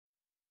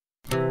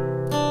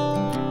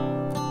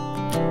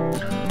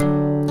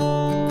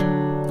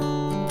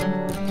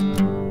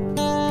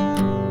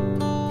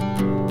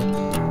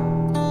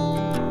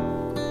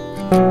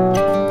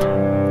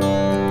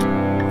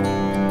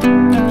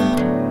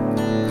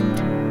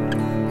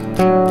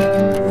If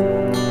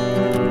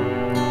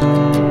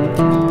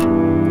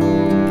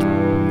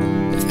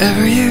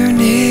ever you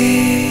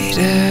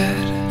needed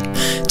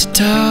to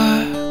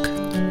talk,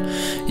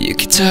 you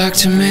could talk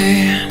to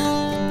me.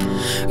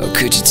 Or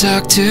could you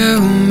talk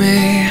to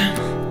me?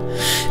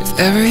 If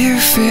ever you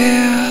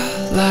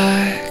feel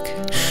like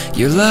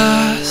you're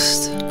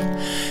lost,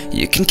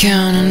 you can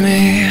count on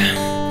me.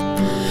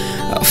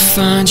 I'll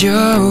find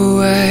your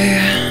way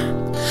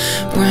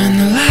when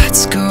the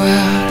lights go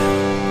out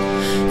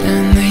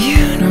in the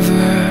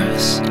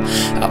universe.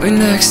 I'll be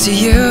next to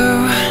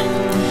you,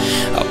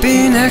 I'll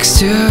be next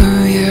to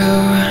you,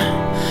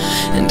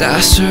 and I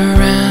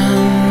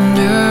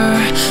surrender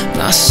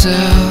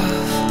myself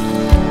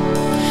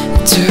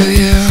to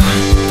you.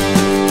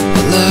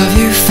 I love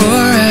you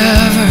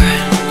forever,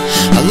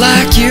 I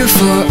like you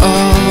for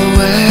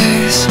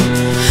always,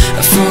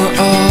 for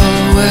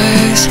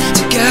always.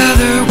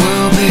 Together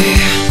we'll be.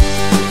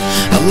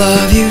 I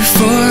love you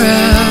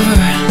forever,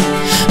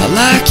 I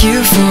like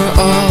you for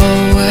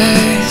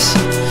always,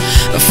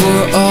 for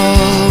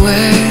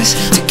always.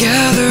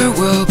 Together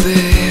we'll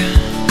be.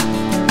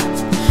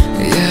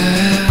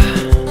 Yeah,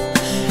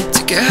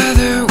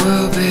 together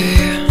we'll be.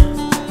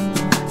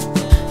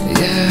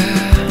 Yeah.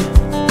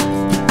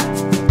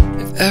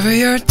 If ever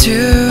you're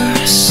too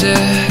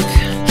sick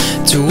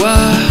to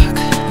walk,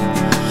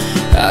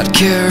 I'd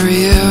carry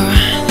you,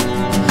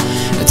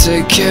 I'd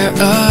take care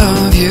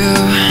of you.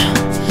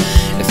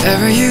 If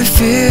ever you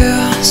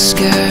feel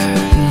scared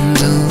and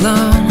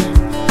alone,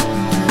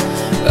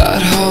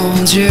 I'd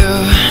hold you,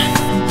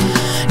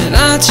 and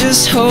I'd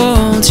just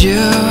hold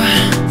you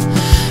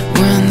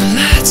when the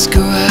lights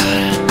go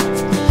out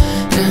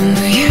in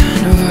the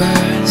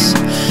universe.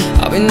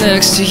 I'll be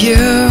next to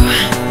you,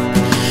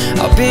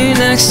 I'll be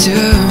next to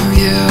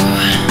you,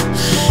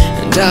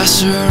 and I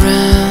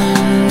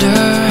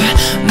surrender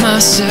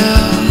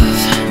myself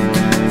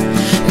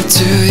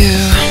to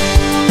you.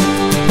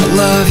 I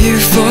love you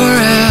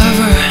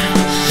forever,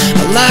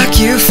 I like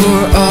you for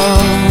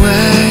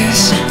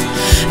always,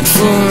 and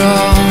for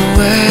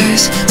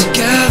always.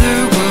 Together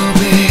we'll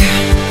be.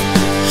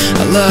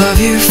 I love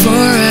you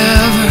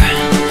forever,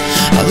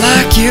 I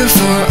like you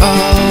for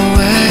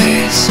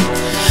always,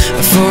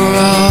 for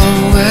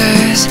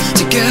always.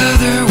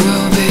 Together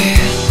we'll be.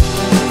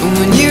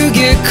 When you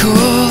get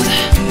cold,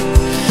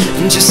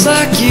 just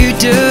like you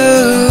do,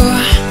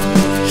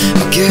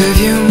 I'll give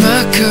you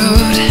my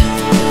coat,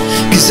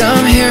 'cause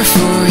I'm here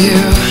for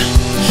you.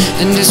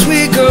 And as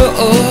we grow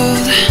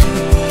old,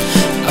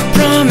 I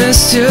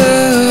promise to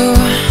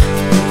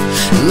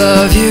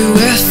love you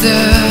with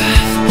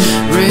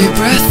every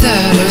breath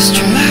that is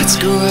true. Lights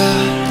go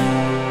out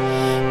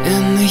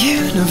in the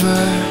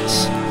universe,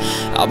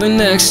 I'll be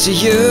next to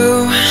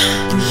you,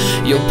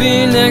 you'll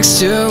be next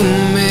to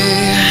me,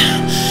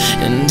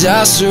 and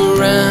I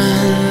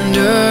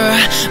surrender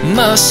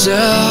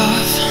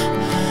myself,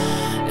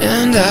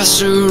 and I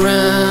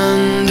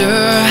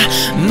surrender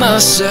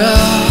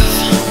myself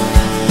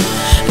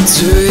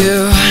to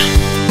you.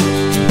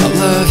 I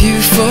love you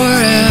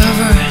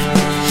forever,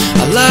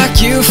 I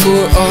like you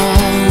for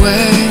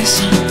always,